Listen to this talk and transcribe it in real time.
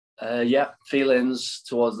Yeah, feelings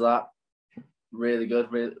towards that really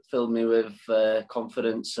good. Really filled me with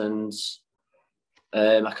confidence, and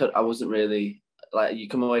I wasn't really like, you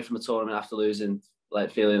come away from a tournament after losing,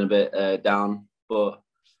 like feeling a bit down, but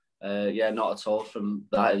yeah, not at all. From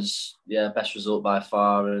that is best result by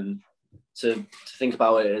far, and to think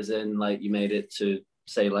about it as in like you made it to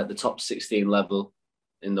say like the top 16 level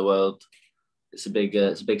in the world. It's a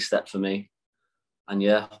big step for me, and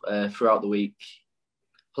yeah, throughout the week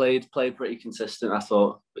played pretty consistent, I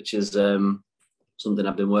thought, which is something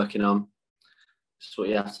I've been working on. It's what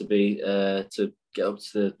you have to be to get up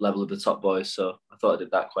to the level of the top boys. So I thought I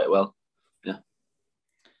did that quite well. Yeah.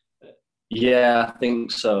 Yeah, I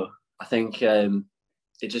think so. I think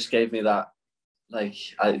it just gave me that, like,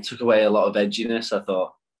 it took away a lot of edginess, I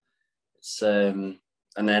thought. It's and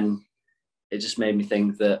then it just made me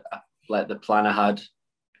think that like the plan I had,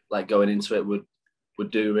 like going into it, would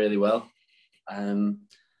do really well.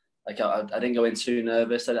 Like I didn't go in too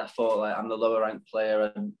nervous. I thought like I'm the lower ranked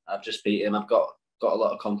player and I've just beat him. I've got a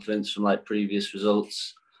lot of confidence from like previous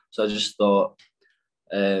results, so I just thought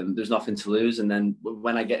there's nothing to lose. And then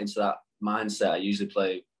when I get into that mindset, I usually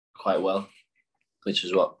play quite well, which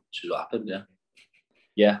is what happened.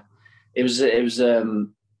 Yeah. It was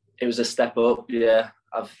a step up. Yeah,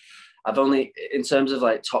 I've only, in terms of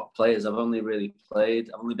like top players, I've only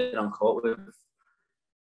been on court with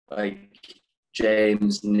like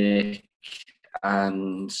James, Nick,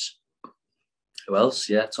 and who else?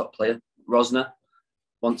 Yeah, top player Rosner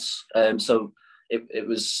once. So it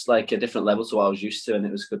was like a different level to what I was used to, and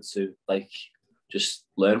it was good to like just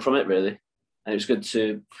learn from it really. And it was good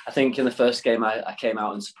to, I think in the first game I came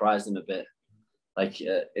out and surprised him a bit, like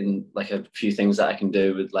in like a few things that I can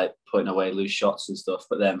do with like putting away loose shots and stuff.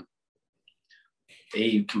 But then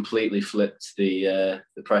he completely flipped the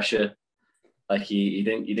pressure. Like he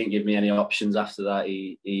didn't give me any options after that.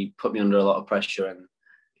 He put me under a lot of pressure, and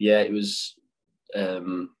yeah, it was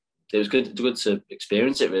good to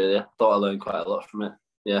experience it really. I thought I learned quite a lot from it.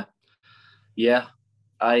 Yeah.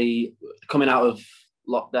 I coming out of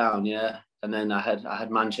lockdown, yeah, and then I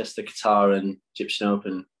had Manchester, Qatar, and Egyptian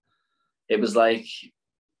Open. It was like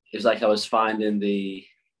I was finding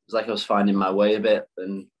my way a bit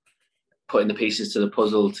and putting the pieces to the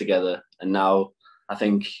puzzle together. And now I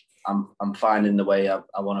think I'm finding the way I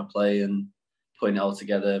want to play and putting it all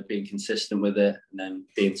together, being consistent with it, and then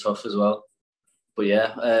being tough as well. But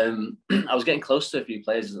yeah, I was getting close to a few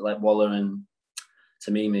players like Waller and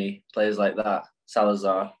Tamimi, players like that,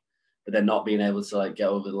 Salazar, but then not being able to like get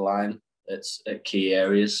over the line at key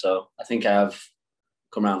areas. So I think I have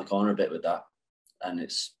come around the corner a bit with that, and I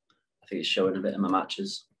think it's showing a bit in my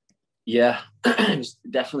matches. Yeah, it's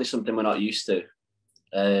definitely something we're not used to.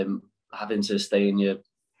 Having to stay in your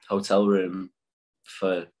hotel room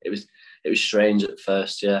it was strange at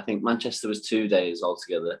first. Yeah, I think Manchester was 2 days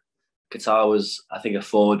altogether. Qatar was, I think, a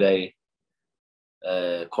 4-day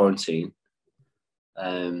quarantine.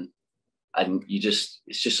 And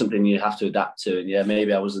it's just something you have to adapt to. And yeah,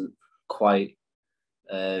 maybe I wasn't quite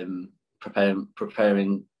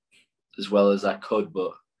preparing as well as I could,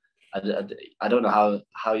 but I don't know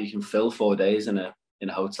how you can fill 4 days in a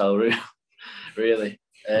hotel room, really,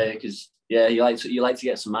 because yeah, you like to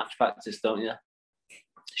get some match practice, don't you?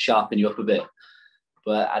 Sharpen you up a bit.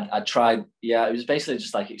 But I tried. Yeah, it was basically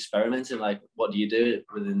just like experimenting. Like, what do you do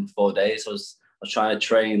within 4 days? I was trying to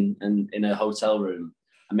train in a hotel room,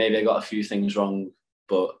 and maybe I got a few things wrong,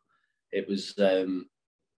 but it was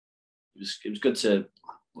good to,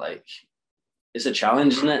 like, it's a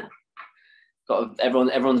challenge, isn't it?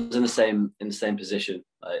 Everyone's in the same position.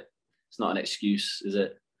 Like, it's not an excuse, is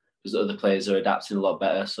it? Because the other players are adapting a lot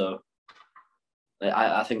better. So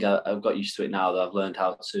I think I've got used to it now that I've learned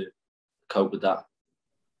how to cope with that.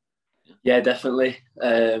 Yeah, definitely.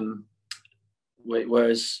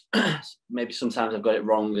 Whereas maybe sometimes I've got it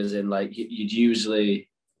wrong, as in like you'd usually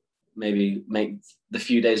maybe make the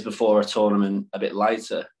few days before a tournament a bit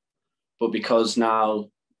lighter, but because now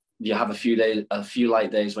you have a few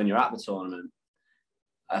light days when you're at the tournament,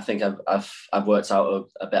 I think I've worked out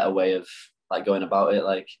a better way of like going about it,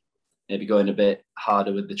 like maybe going a bit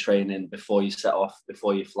harder with the training before you set off,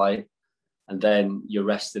 before your flight, and then you're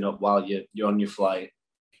resting up while you're on your flight,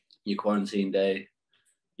 your quarantine day,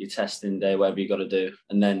 your testing day, whatever you got to do,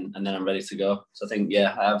 and then I'm ready to go. So I think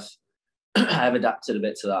I have adapted a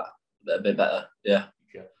bit to that a bit better.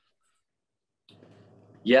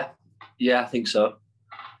 Yeah, I think so.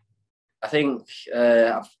 I think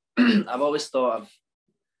I've always thought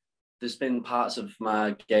there's been parts of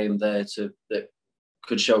my game there that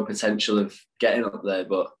could show potential of getting up there,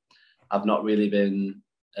 but I've not really been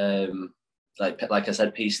like I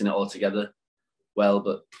said, piecing it all together. well.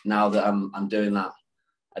 But now that I'm doing that,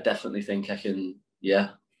 I definitely think I can,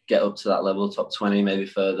 get up to that level, top 20, maybe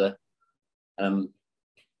further. And I'm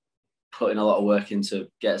putting a lot of work in to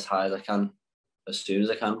get as high as I can, as soon as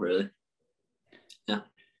I can, really. Yeah.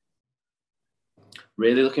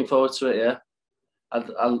 Really looking forward to it, yeah.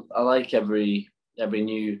 I like every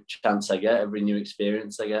new chance I get, every new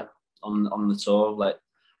experience I get on the tour. Like,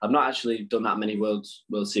 I've not actually done that many World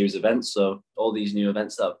Series events, so all these new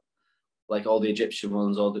events that, like all the Egyptian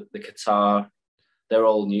ones, all the Qatar, they're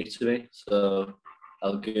all new to me. So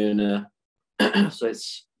Gouna, so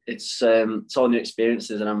it's all new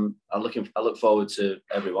experiences, and I look forward to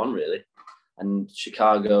everyone, really. And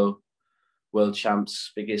Chicago World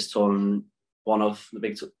Champs, biggest tournament, one of the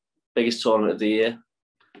biggest tournament of the year.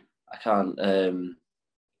 I can't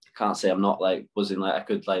say I'm not like buzzing. Like,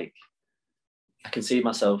 I can see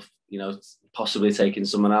myself, possibly taking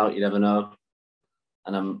someone out. You never know,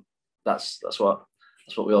 and that's what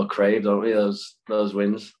we all crave, don't we? Those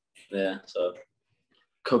wins. Yeah, so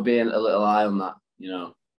could be a little eye on that. Yeah.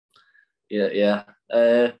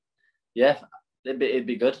 Yeah, it'd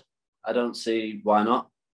be good. I don't see why not.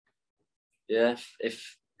 Yeah,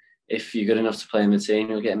 if you're good enough to play in the team,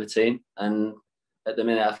 you'll get in the team. And at the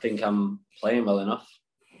minute, I think I'm playing well enough.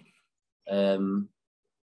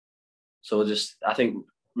 So I think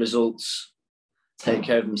results take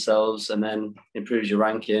care of themselves, and then improves your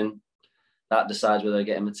ranking. That decides whether I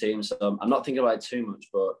get in the team. So I'm not thinking about it too much,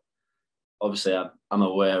 but obviously I'm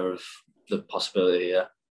aware of the possibility.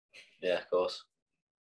 Yeah, of course.